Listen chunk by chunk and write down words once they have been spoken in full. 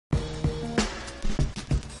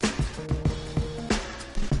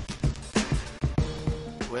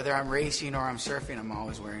whether I'm racing or I'm surfing, I'm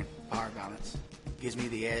always wearing power balance. Gives me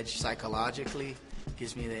the edge psychologically,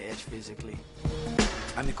 gives me the edge physically.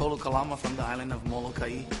 I'm Nicolo Kalama from the island of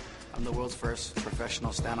Molokai. I'm the world's first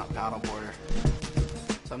professional stand-up paddleboarder.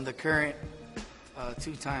 So I'm the current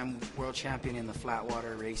two-time world champion in the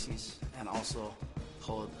flatwater races and also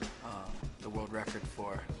hold the world record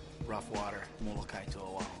for rough water, Molokai to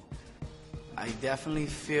Oahu. I definitely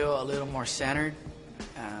feel a little more centered,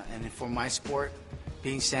 and for my sport,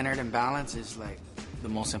 being centered and balanced is like the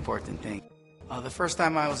most important thing. The first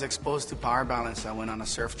time I was exposed to power balance, I went on a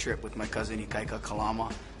surf trip with my cousin Ikaika Kalama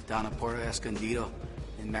down at Puerto Escondido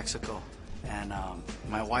in Mexico. And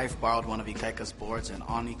my wife borrowed one of Ikaika's boards, and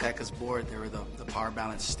on Ikaika's board there were the power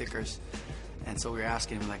balance stickers. And so we were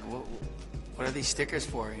asking him, like, what are these stickers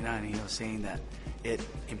for? You know, and he was saying that it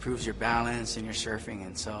improves your balance and your surfing.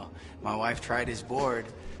 And so my wife tried his board,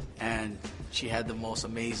 and she had the most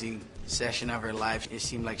amazing session of her life. It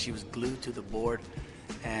seemed like she was glued to the board,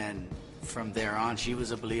 and from there on, she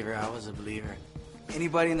was a believer, I was a believer.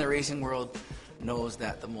 Anybody in the racing world knows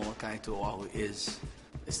that the Molokai to Oahu is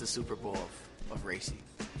the Super Bowl of racing.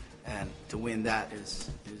 And to win that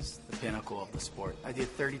is the pinnacle of the sport. I did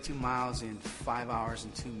 32 miles in 5 hours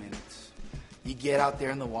and 2 minutes. You get out there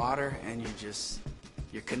in the water and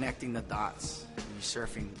you're connecting the dots. You're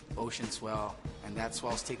surfing ocean swell, and that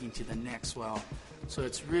swell's taking to the next swell. So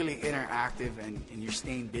it's really interactive, and you're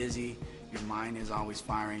staying busy. Your mind is always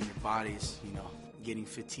firing. Your body's, getting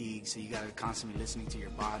fatigued, so you got to constantly listening to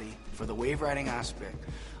your body. For the wave riding aspect,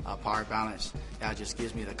 power balance, that just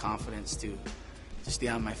gives me the confidence to stay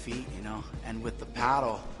on my feet, And with the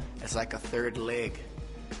paddle, it's like a third leg.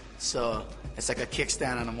 So it's like a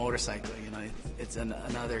kickstand on a motorcycle, It's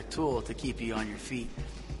another tool to keep you on your feet.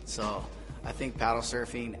 So I think paddle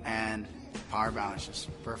surfing and power balance is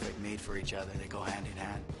perfect, made for each other. They go hand in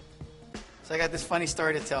hand. So I got this funny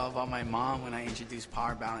story to tell about my mom when I introduced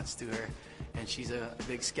power balance to her. And she's a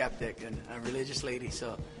big skeptic and a religious lady,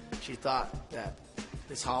 so she thought that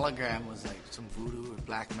this hologram was like some voodoo or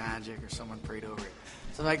black magic or someone prayed over it.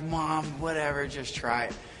 So I'm like, Mom, whatever, just try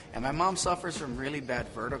it. And my mom suffers from really bad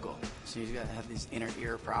vertigo. She's got to have these inner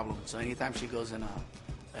ear problems. So anytime she goes in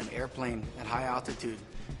an airplane at high altitude,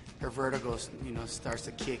 her vertigo, starts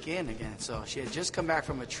to kick in again. So she had just come back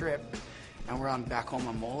from a trip, and we're back home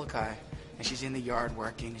on Molokai. And she's in the yard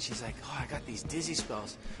working, and she's like, I got these dizzy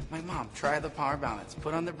spells. I'm like, Mom, try the power balance.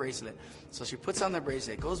 Put on the bracelet. So she puts on the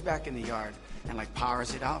bracelet, goes back in the yard, and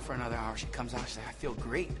powers it out for another hour. She comes out, she's like, I feel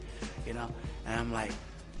great, And I'm like,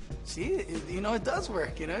 see, it does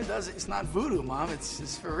work, it does. It's not voodoo, Mom.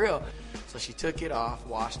 It's for real. So she took it off,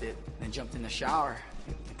 washed it, and jumped in the shower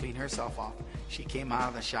and cleaned herself off. She came out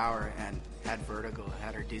of the shower and had vertigo,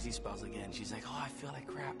 had her dizzy spells again. She's like, I feel like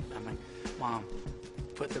crap. I'm like, Mom,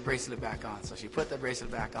 put the bracelet back on. So she put the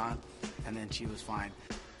bracelet back on, and then she was fine.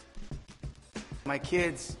 My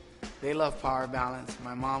kids, they love power balance.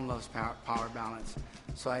 My mom loves power balance.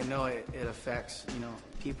 So I know it affects,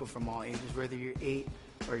 people from all ages. Whether you're 8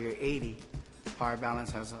 or you're 80, power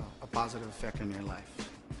balance has a positive effect on your life.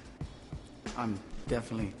 I'm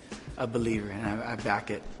definitely a believer, and I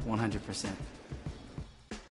back it 100%.